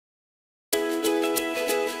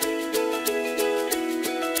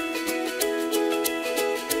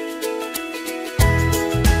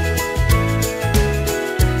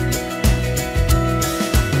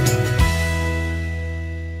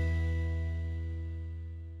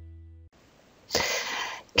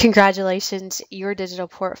Congratulations, your digital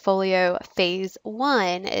portfolio phase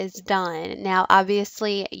 1 is done. Now,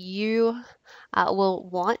 obviously, you will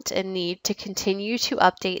want and need to continue to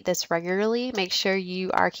update this regularly. Make sure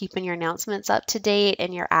you are keeping your announcements up to date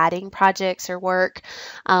and you're adding projects or work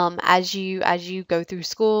as you go through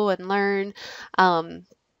school and learn.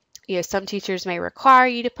 Some teachers may require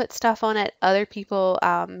you to put stuff on it. Other people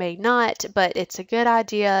may not, but it's a good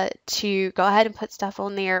idea to go ahead and put stuff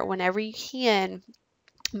on there whenever you can,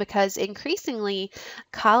 because increasingly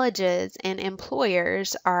colleges and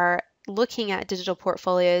employers are looking at digital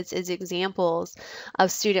portfolios as examples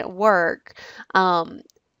of student work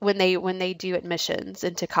when they do admissions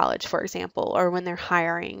into college, for example, or when they're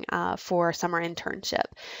hiring for a summer internship.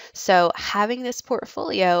 So having this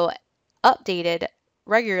portfolio updated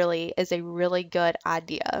regularly is a really good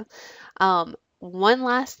idea. One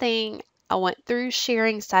last thing, I went through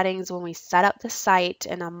sharing settings when we set up the site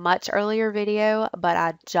in a much earlier video, but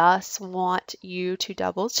I just want you to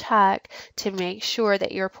double check to make sure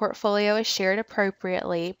that your portfolio is shared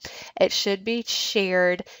appropriately. It should be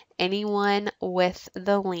shared anyone with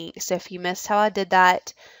the link. So if you missed how I did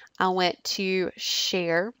that, I went to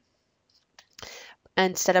share.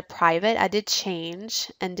 Instead of private, I did change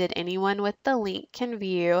and did anyone with the link can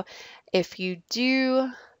view. If you do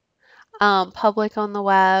public on the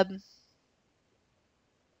web,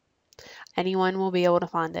 anyone will be able to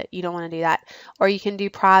find it. You don't want to do that. Or you can do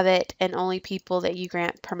private and only people that you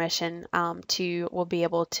grant permission to will be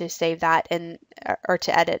able to save that and or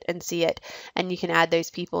to edit and see it. And you can add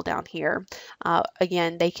those people down here.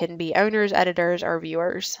 Again, they can be owners, editors, or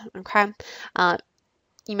viewers. Okay.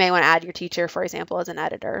 You may want to add your teacher, for example, as an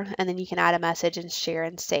editor, and then you can add a message and share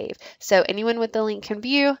and save. So anyone with the link can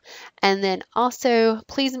view. And then also,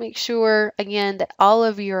 please make sure, again, that all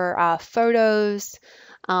of your photos,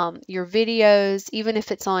 your videos, even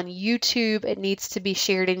if it's on YouTube, it needs to be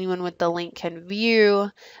shared. Anyone with the link can view.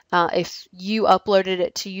 If you uploaded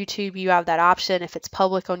it to YouTube, you have that option. If it's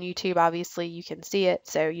public on YouTube, obviously you can see it,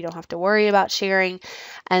 so you don't have to worry about sharing.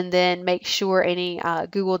 And then make sure any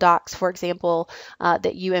Google Docs, for example,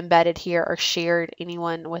 that you embedded here are shared.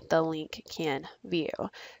 Anyone with the link can view.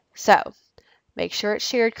 So make sure it's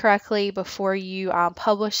shared correctly before you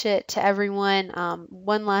publish it to everyone.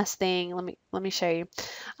 One last thing, let me show you.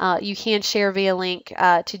 You can share via link to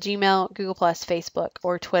Gmail, Google+, Facebook,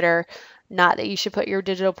 or Twitter. Not that you should put your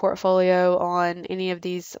digital portfolio on any of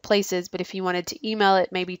these places, but if you wanted to email it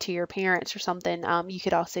maybe to your parents or something, you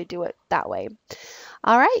could also do it that way.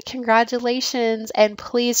 All right, congratulations, and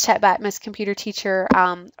please check back Miss Computer Teacher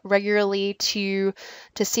regularly to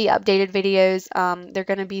see updated videos. There are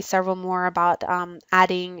going to be several more about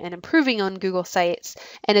adding and improving on Google Sites,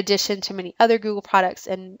 in addition to many other Google products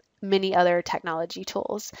and many other technology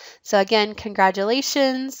tools. So again,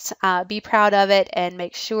 congratulations, be proud of it, and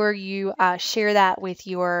make sure you share that with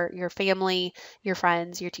your family, your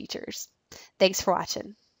friends, your teachers. Thanks for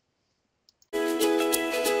watching.